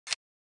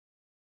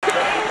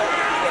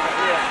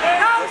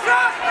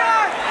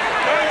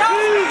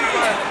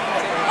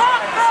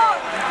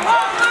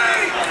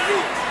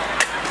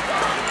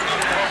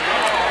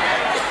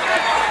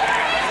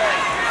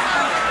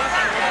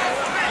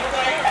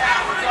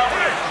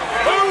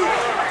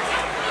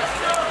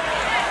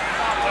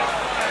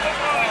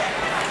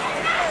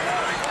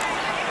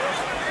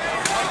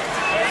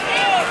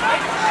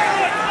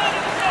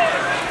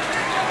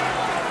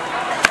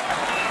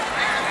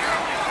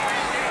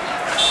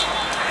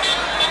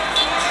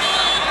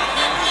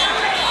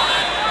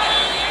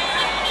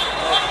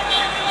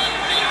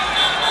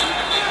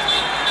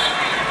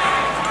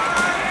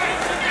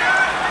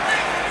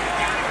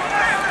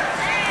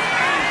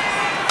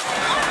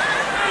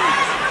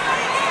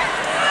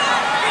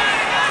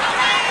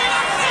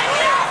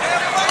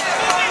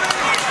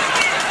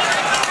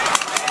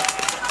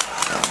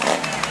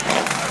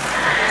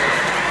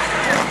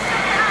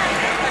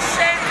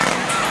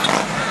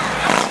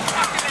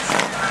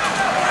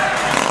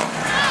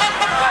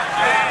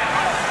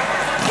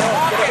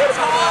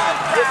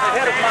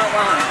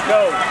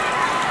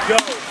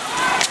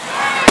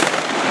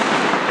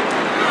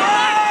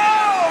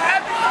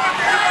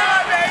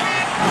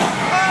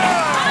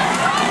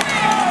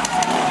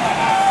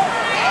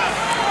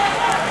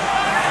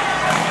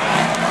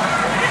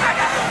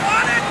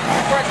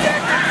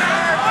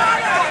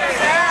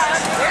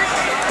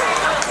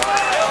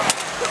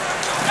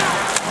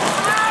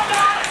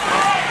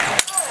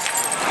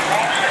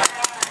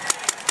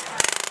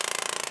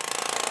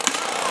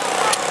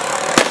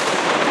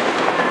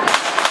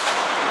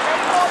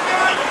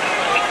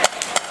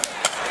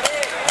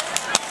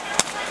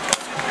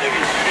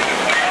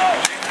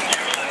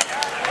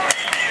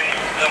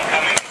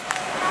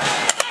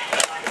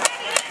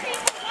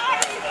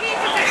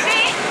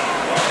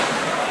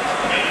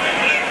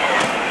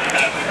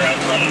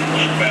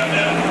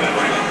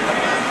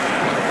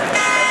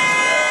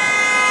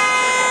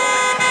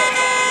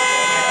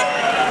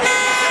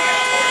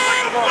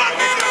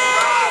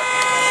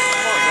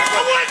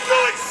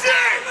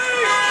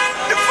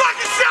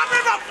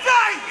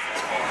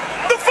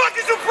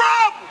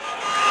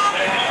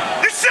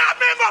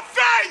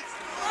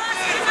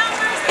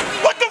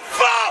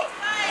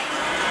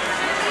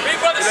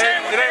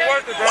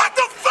What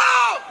the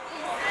fuck?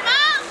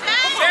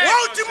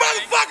 Won't you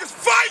motherfuckers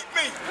fight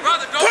me?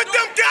 Put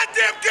them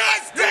goddamn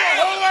guns down. You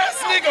a whole ass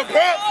nigga,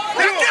 bro.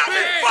 You got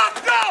me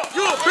fucked up.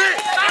 You a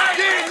bitch.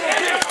 Yeah, you a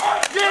bitch.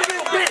 Yeah, you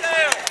a bitch.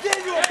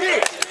 Yeah, you a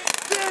bitch.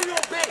 Yeah, you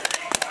a bitch.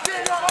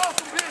 Yeah, you're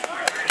awesome, bitch.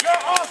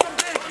 You're awesome,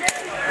 bitch.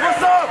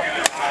 What's up?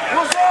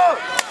 What's up?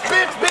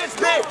 Bitch, bitch,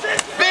 bitch.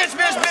 Bitch,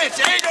 bitch, bitch.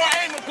 Ain't no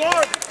aim of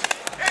garbage.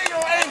 Ain't no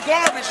aim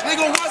garbage,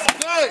 nigga. What's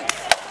good?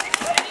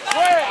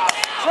 Trash.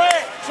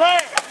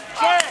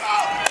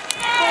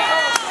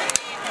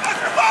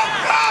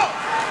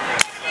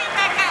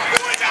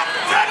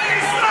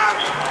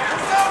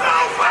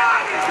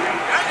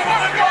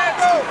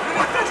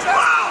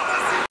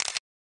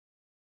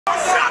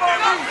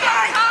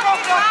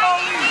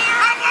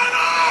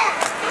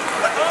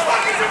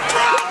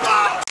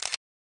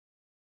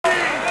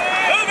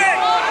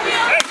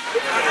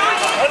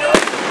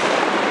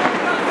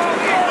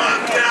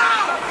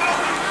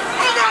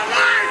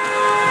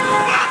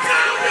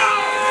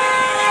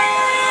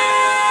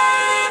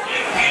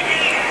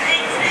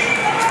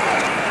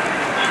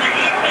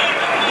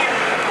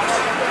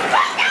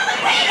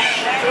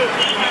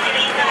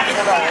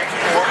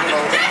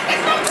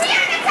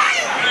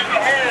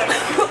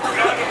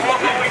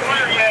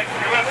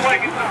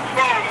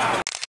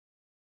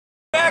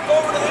 Back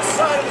over to this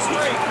side of the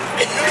street.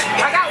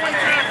 I got one.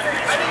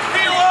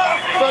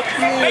 Fuck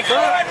you, make a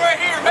line right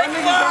here. Make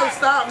a line. Can't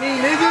stop me,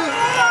 nigga.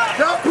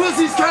 Y'all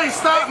pussies can't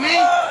stop me.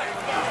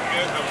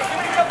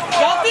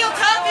 Y'all feel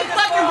tough in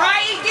fucking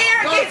riot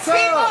gear against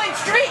people in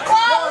street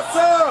clothes?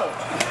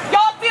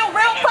 Y'all feel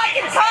real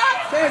fucking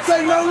tough? Can't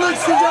take no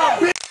looks to y'all,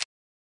 bitch.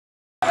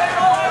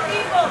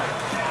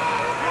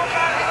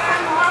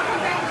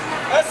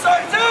 That's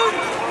our dude.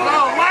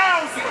 No,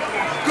 lousy.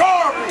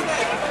 Garbage.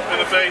 In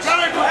the face.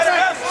 Y'all ain't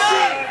protecting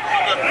shit.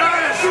 Y'all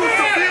ain't shoot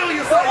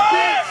civilians like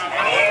bitch.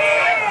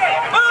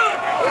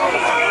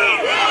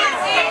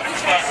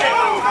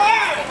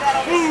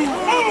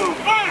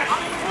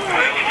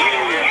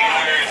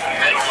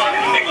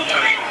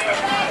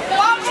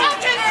 Watch out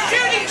just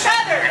shoot each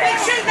other. They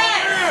shoot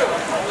that.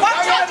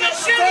 Watch out just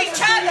shoot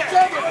each other.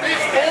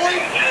 Bitch,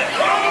 boy.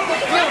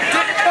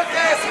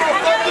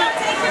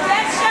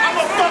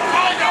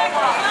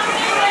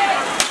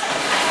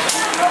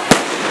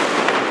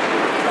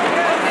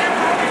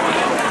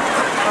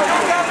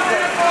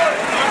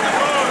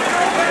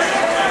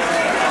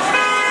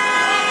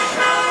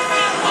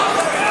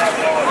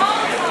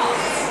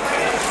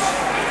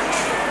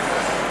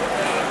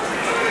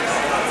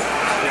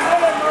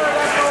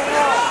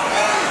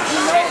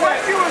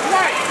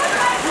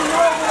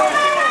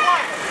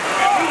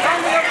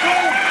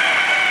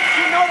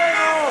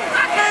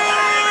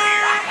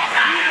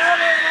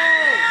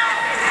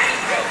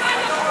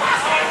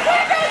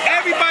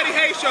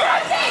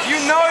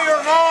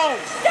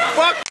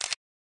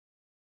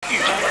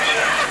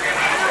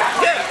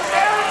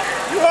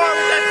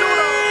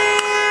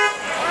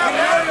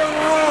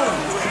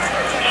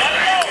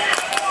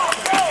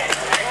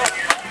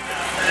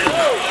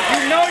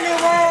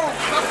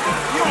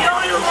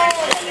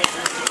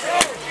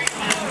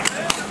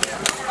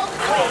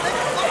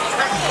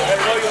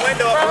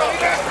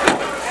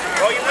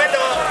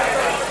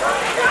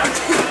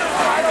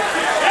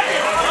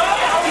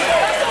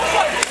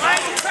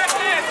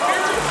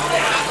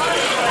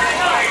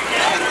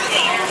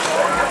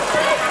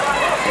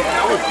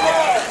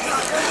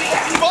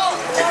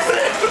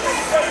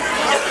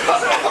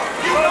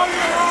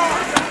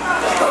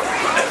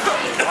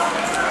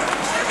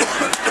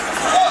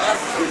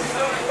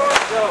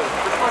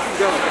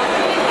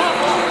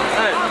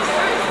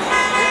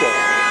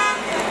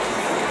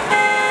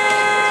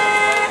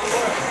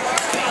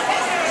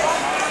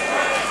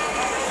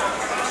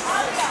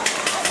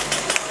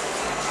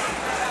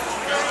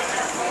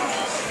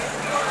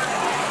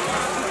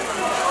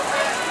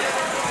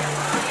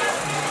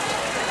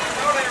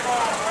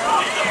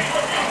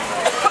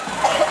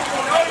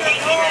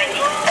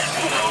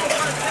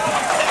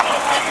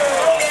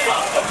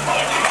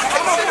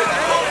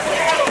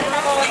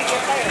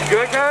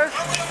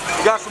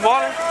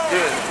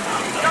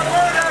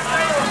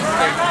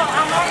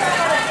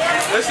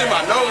 in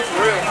my nose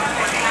for real.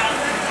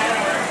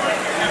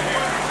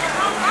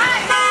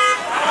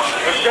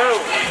 Let's go.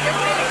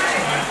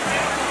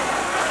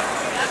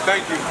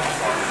 Thank you.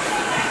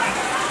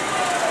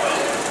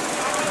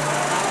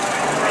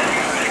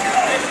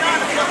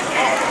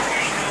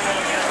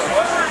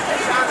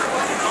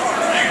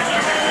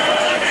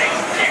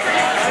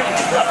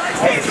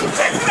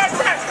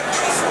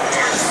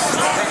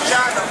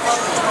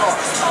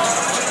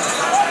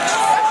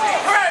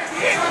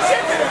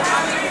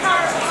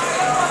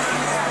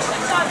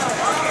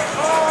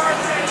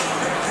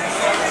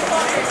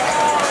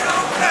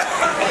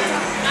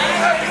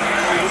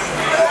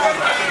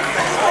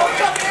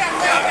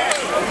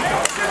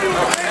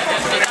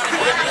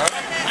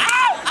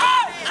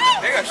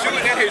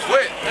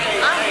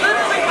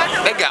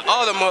 They got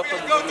all the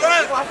motherfuckers. Go, get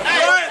in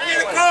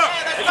the car.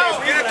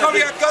 Get in the car.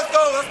 Let's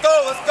go.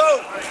 Let's go.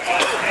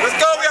 Let's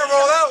go. We gotta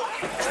roll out.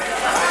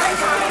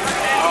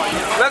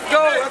 Let's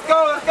go. Let's go.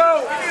 Let's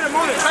go.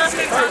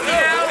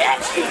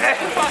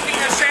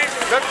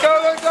 Let's go.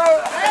 Let's go.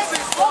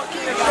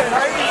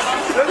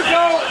 Let's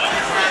go.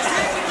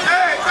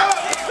 Hey, go.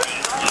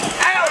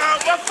 Ow,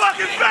 my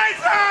fucking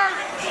face hurts.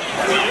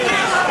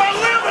 My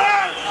lip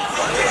hurts.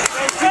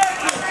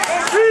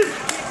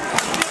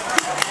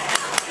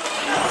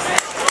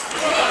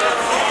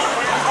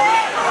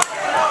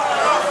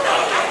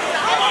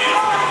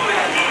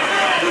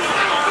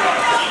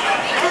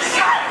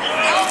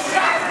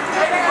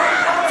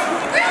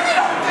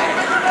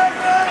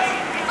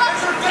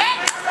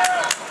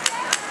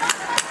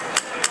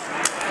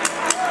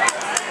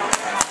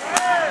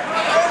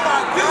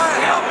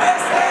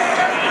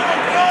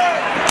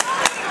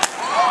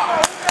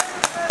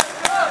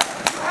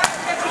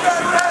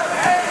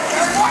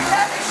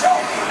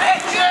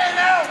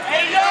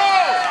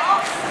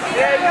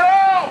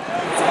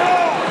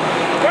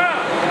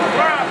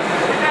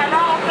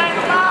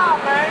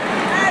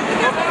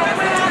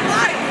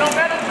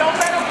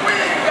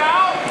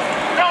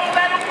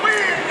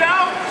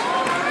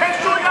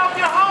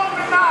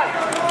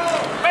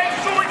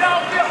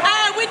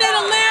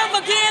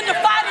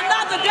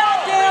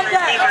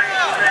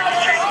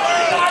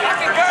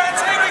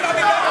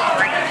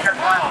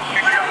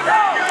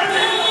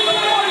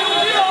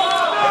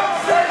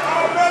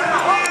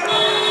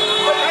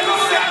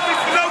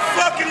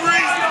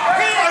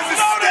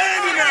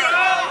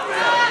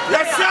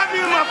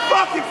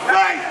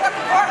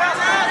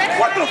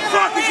 What the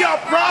fuck is y'all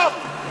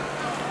problem?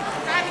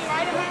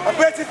 I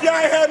bet you if y'all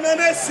ain't had none of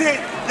that shit,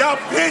 y'all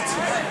bitches.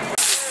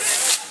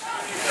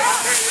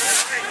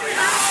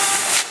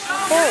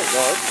 Oh,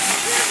 God.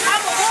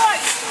 I'm a boy.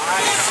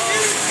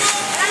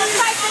 I'm a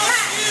fight the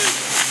cop.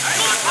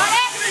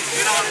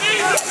 You don't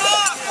need to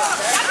talk.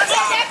 I'm going to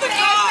say that for the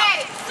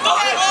asthmatic.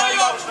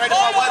 Straight up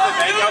my weather,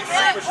 baby. I'm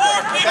super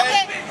strong,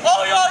 okay?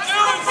 All y'all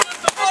do is just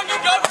the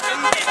fucking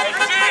government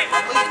shit.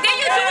 Then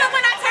you do it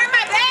when I turn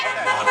my back?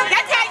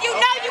 That's how you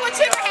know you a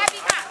trigger happy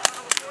cop.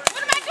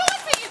 What am I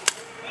doing to you?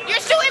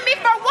 You're shooting me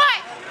for what?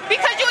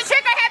 Because you a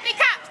trigger happy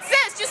cop.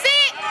 Sis, you see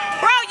it?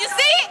 Bro, you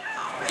see it?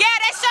 Yeah,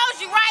 that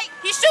shows you, right?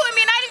 He's shooting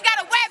me and I even got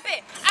a weapon.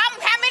 I'm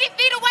how many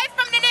feet away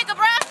from the nigga,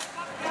 bro?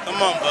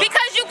 Come on, bro.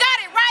 Because you got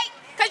it, right?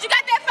 Because you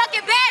got that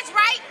fucking badge,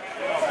 right?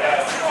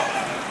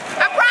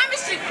 I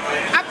promise you.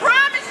 I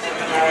promise you.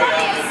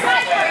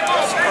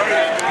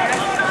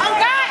 I'm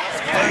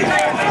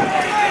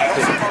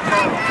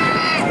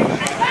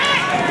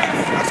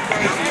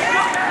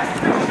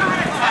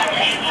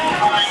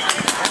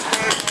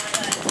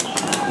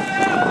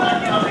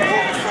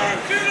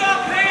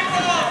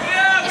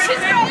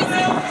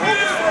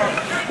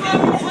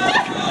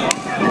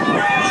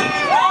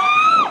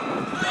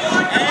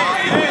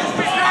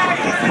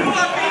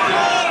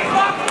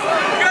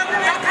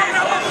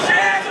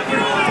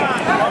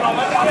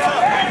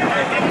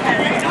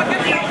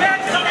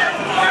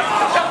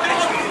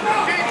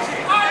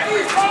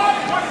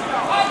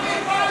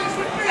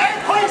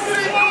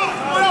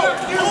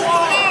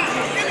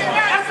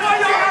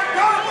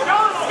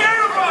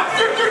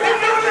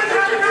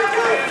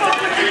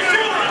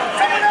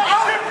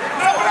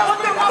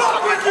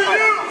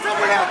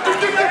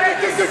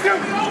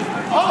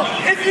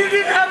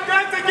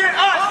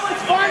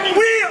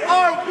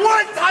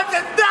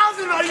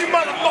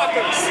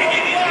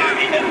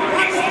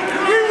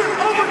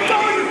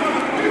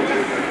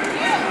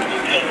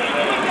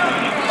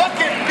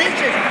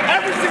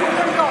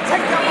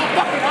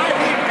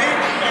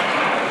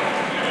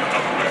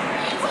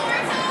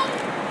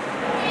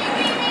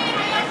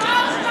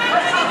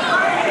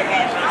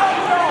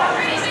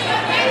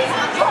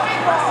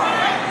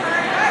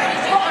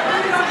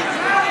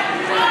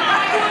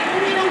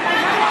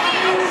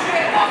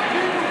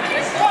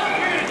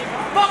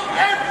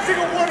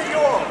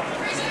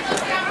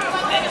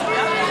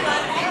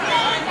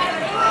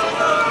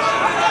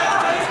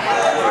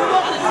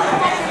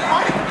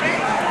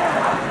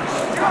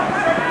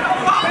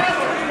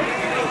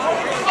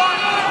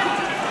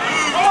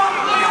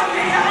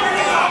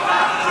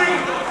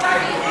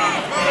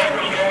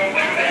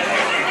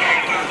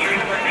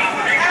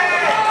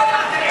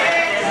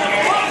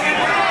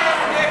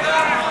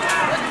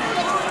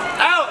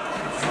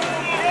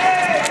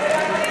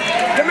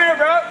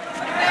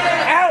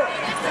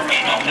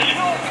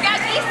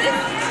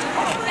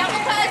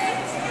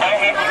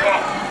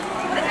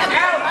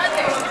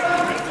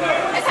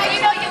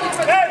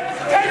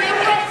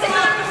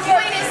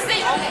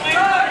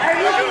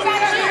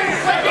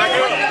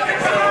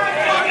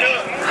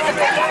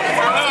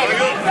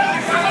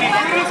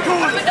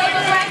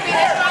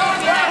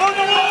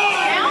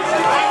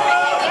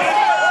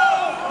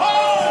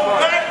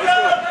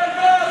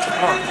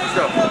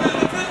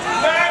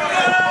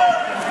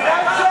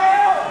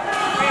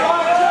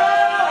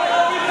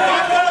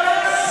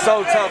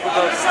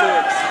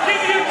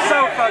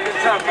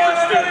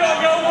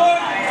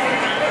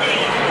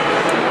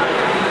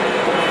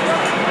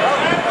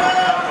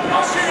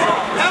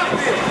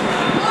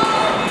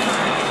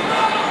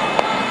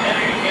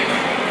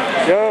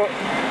Yo,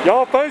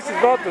 y'all face is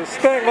about to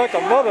stink like a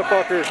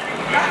motherfucker.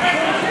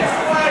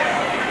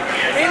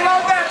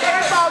 Reload that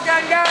paintball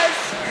gun, guys.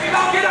 We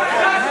don't get our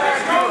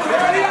justice. We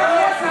are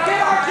here to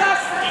get our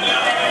justice.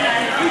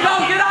 We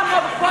don't get our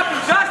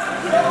motherfucking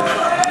justice.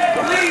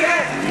 Believe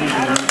that.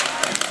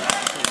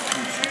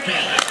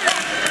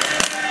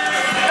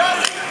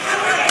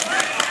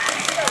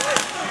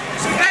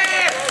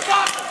 Man,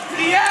 fuck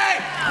PA.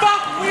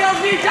 Fuck, we don't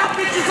need y'all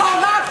bitches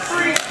on our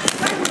street.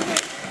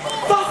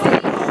 Fuck.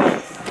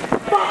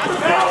 Fuck the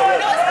power.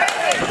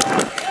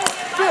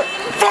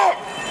 Fuck!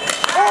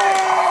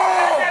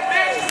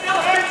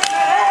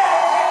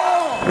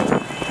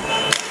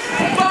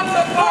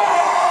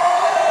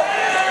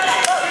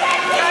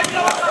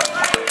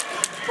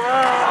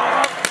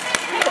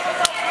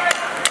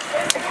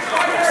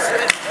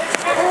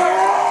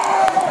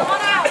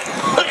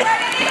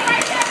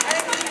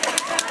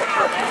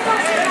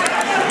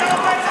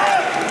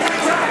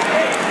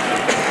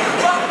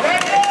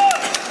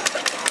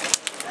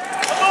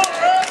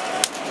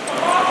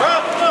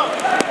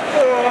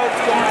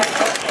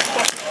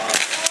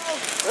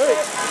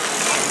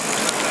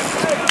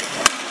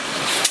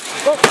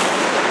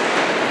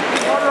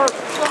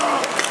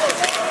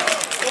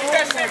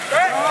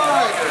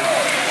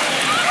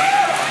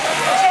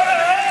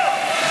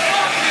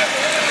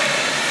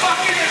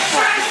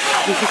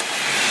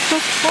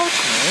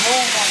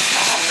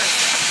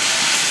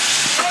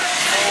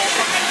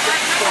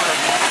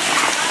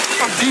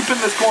 I'm deep in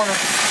this corner.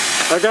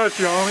 I got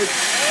you, homie.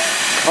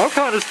 I'm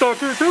kind of stuck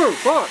here too.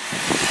 Fuck.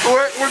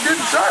 We're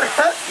getting shot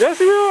at. Yes,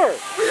 you are.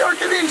 We are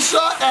getting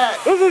shot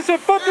at. This is a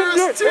fucking.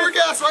 There's tear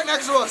gas right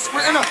next to us.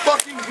 We're in a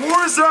fucking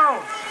war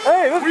zone.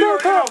 Hey, let's go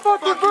to a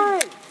fucking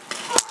breathe.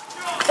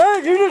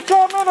 Hey, you just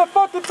shot me in the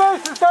fucking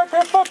face and I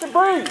can't fucking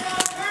breathe.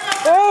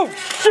 Oh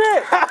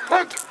shit.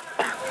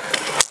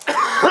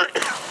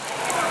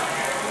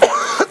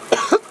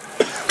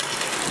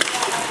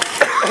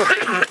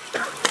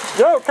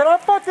 Yo, can I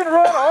fucking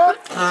run up?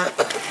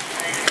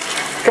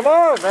 Come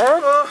on,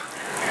 man.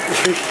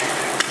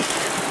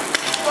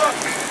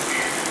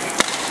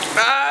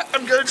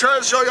 I'm gonna try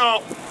to show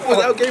y'all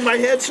without getting my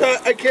head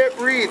shot. I can't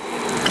breathe.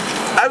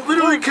 I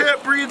literally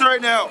can't breathe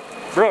right now.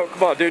 Bro,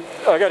 come on, dude.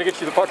 I gotta get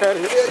you the fuck out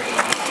of here.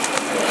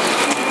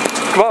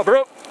 Come on,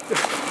 bro.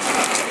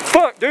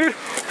 Fuck, dude.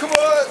 Come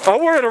on. I'm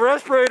wearing a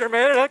respirator,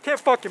 man, and I can't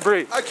fucking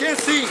breathe. I can't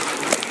see.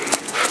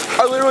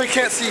 I literally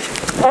can't see.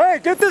 Hey,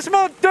 get this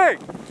mother thing.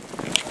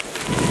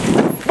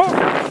 Fuck.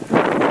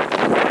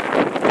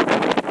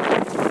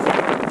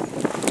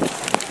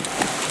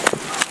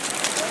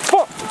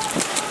 Fuck.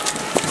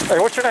 Hey,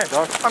 what's your name,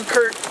 dog? I'm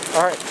Kurt.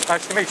 All right,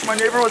 nice to meet you. My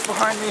neighbor was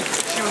behind me.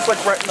 She was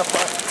like right in the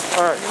front.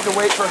 All right. I need to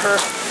wait for her.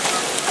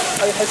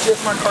 I had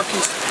just my car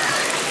keys.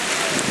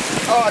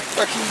 Oh, I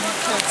can't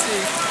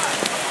see.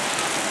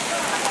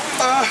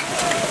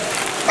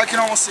 I can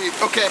almost see.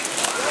 Okay.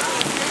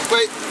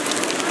 Wait.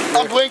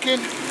 I'm blinking.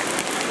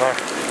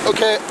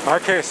 Okay. I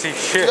can't see Do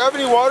shit. you have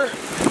any water?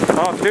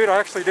 Dude, I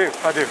actually do.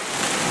 I do.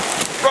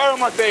 Right on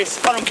my face.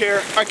 I don't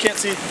care. I can't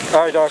see.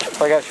 All right, dog.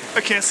 I got you.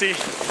 I can't see.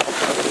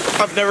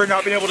 I've never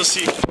not been able to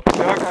see.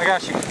 Dog, I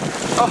got you.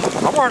 Oh,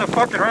 I'm wearing a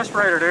fucking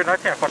respirator, dude, and I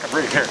can't fucking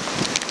breathe. Here.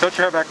 Tilt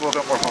your head back a little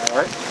bit more for me, all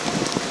right?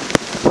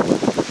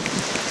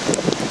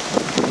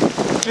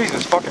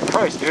 Jesus fucking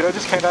Christ, dude. I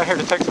just came down here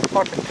to take some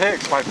fucking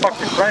pics. My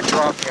fucking friend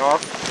dropped me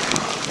off.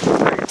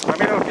 Let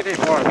me know if you need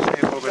more. I just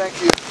need a little bit.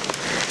 Thank you.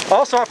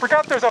 Also, I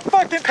forgot there's a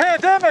fucking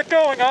pandemic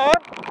going on.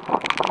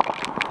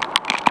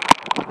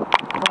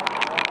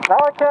 Now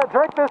I can't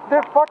drink this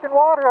fucking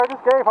water I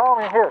just gave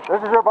homie. Here,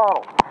 this is your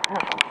bottle.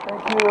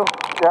 Thank you.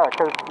 Yeah,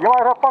 because you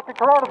might have fucking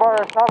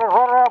coronavirus now that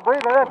run around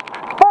breathing in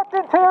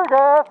fucking tear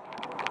gas.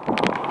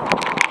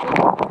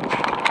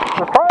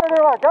 Just trying to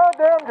do my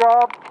goddamn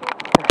job.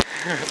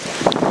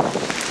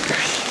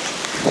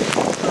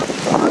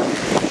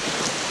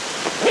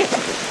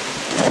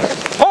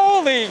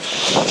 Holy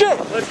shit!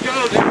 Let's go,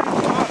 dude.